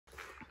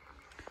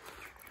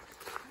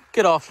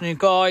Good afternoon,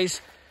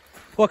 guys.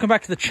 Welcome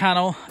back to the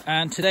channel,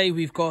 and today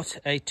we've got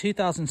a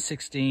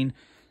 2016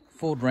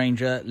 Ford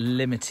Ranger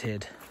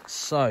Limited.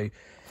 So,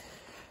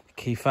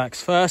 key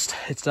facts first,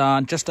 it's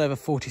done just over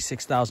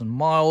 46,000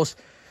 miles,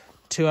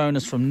 2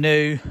 owners from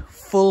new,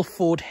 full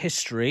Ford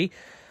history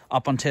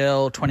up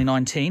until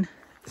 2019.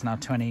 It's now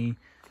 2020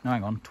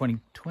 or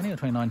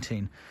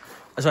 2019.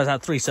 So it's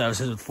had 3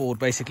 services with Ford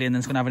basically, and then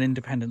it's going to have an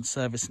independent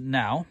service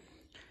now.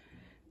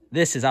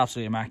 This is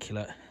absolutely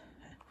immaculate.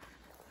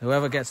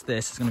 Whoever gets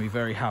this is going to be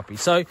very happy.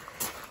 So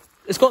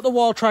it's got the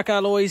Wild Track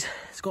alloys,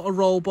 it's got a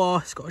roll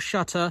bar, it's got a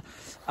shutter.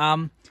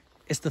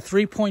 It's the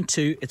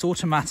 3.2, it's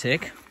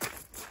automatic.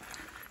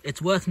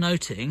 It's worth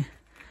noting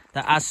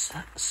that as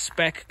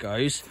spec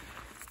goes,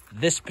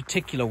 this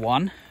particular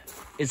one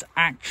is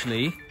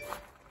actually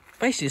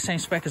basically the same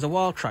spec as a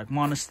Wild Track,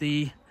 minus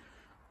the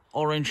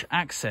orange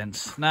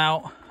accents.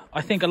 Now,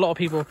 I think a lot of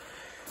people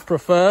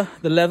prefer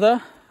the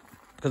leather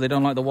because they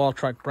don't like the Wild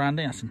Track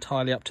branding. That's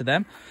entirely up to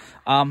them.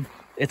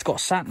 It's got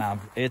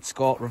sat-nav, it's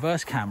got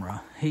reverse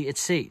camera, heated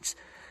seats.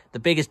 The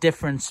biggest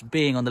difference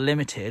being on the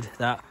Limited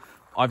that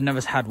I've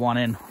never had one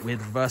in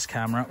with reverse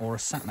camera or a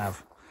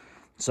sat-nav.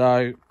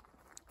 So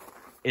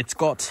it's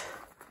got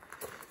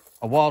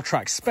a Wild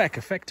Track spec,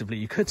 effectively,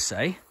 you could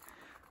say,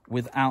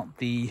 without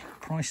the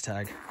price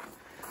tag.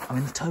 I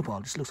mean, the tow bar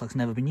just looks like it's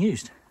never been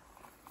used.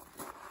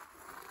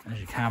 There's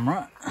your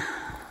camera.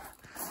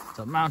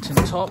 So mounting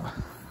the top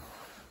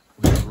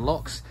with the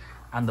locks,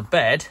 and the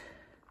bed.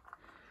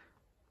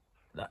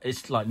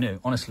 It's like new,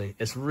 honestly.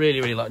 It's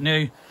really like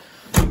new.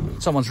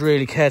 Someone's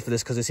really cared for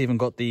this because it's even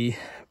got the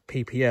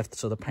PPF,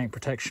 so the paint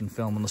protection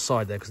film on the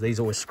side there, because these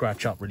always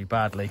scratch up really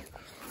badly.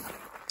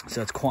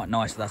 So it's quite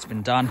nice that's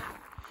been done.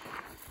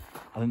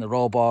 I think the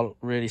roll bar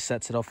really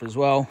sets it off as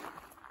well.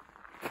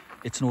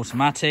 It's an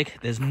automatic.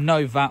 There's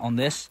no VAT on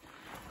this.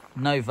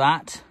 No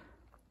VAT.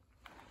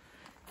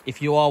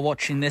 If you are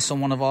watching this on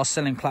one of our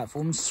selling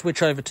platforms,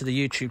 switch over to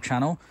the YouTube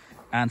channel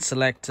and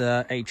select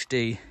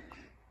HD.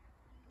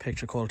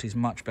 Picture quality is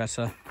much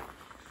better.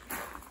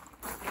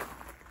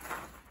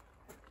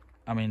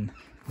 I mean,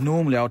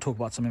 normally I would talk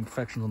about some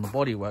imperfections on the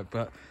bodywork,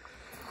 but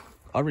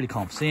I really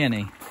can't see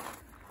any.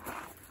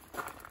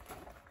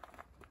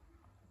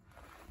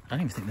 I don't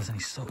even think there's any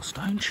sort of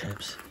stone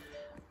chips.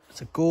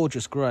 It's a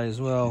gorgeous grey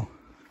as well.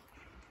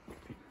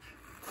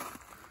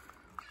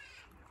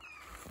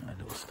 No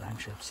little stone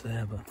chips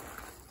there, but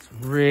it's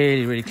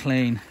really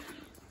clean.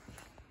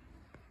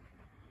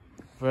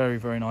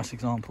 Very nice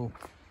example.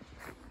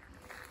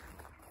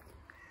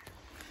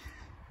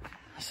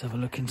 Let's have a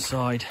look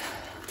inside.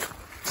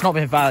 It's not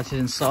been valeted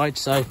inside,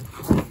 so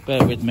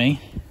bear with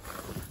me.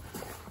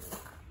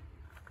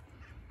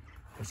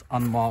 There's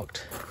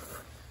unmarked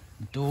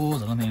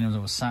doors. I don't think anyone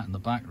ever sat in the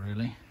back,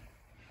 really.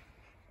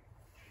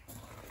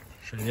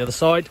 Show you the other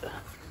side.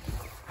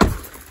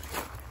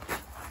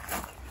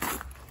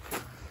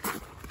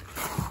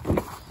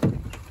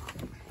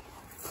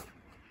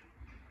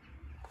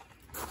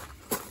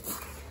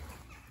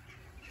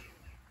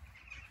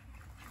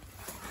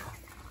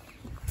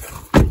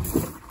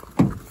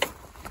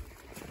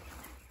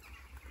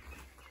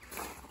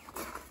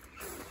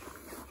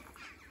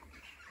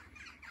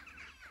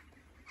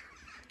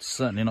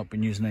 Certainly not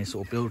been using any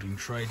sort of building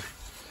trade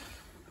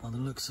by the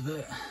looks of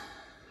it.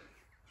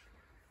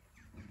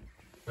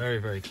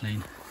 Very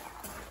clean.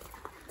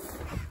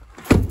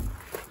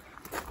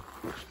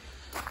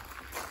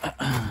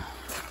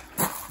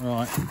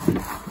 Right.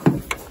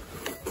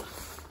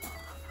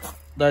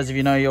 Those of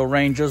you know your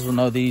Rangers will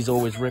know these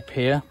always rip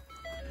here.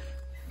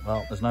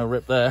 Well, there's no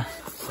rip there,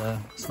 so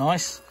it's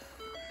nice.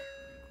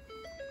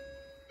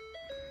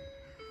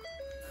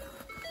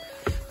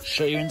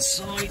 Show you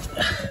inside.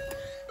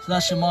 So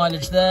that's your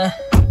mileage there,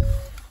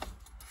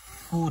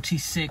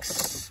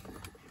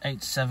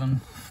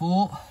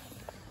 46,874.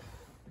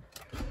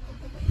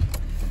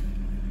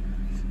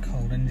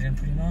 Cold engine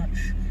pretty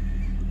much.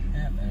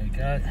 Yeah, there we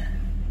go.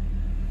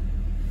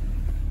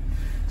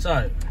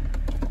 So,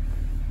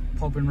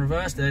 pop in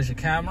reverse, there's your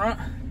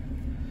camera.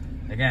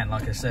 Again,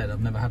 like I said,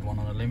 I've never had one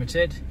on a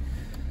Limited.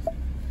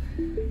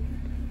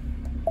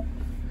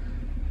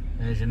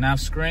 There's your nav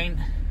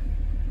screen.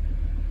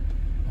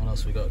 What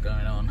else we got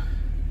going on?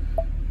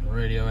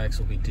 Radio X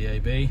will be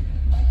DAB.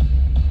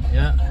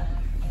 Yeah.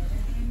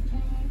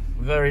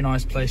 Very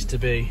nice place to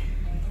be.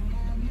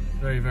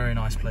 Very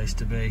nice place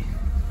to be.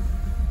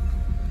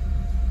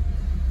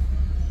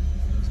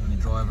 There's only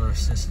driver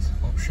assist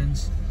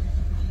options.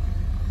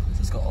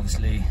 So it's got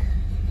obviously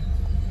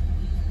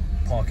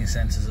parking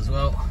sensors as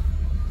well.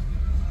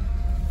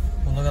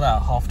 Well, look at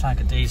that, half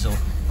tank of diesel.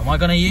 Am I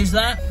going to use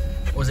that?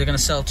 Or is it going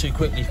to sell too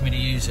quickly for me to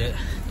use it?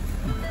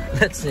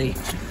 Let's see.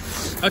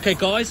 Okay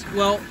guys,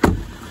 well,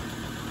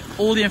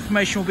 all the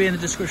information will be in the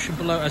description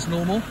below as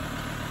normal.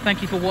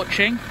 Thank you for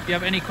watching. If you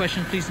have any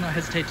questions, please do not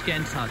hesitate to get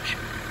in touch.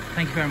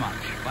 Thank you very much.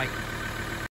 Bye.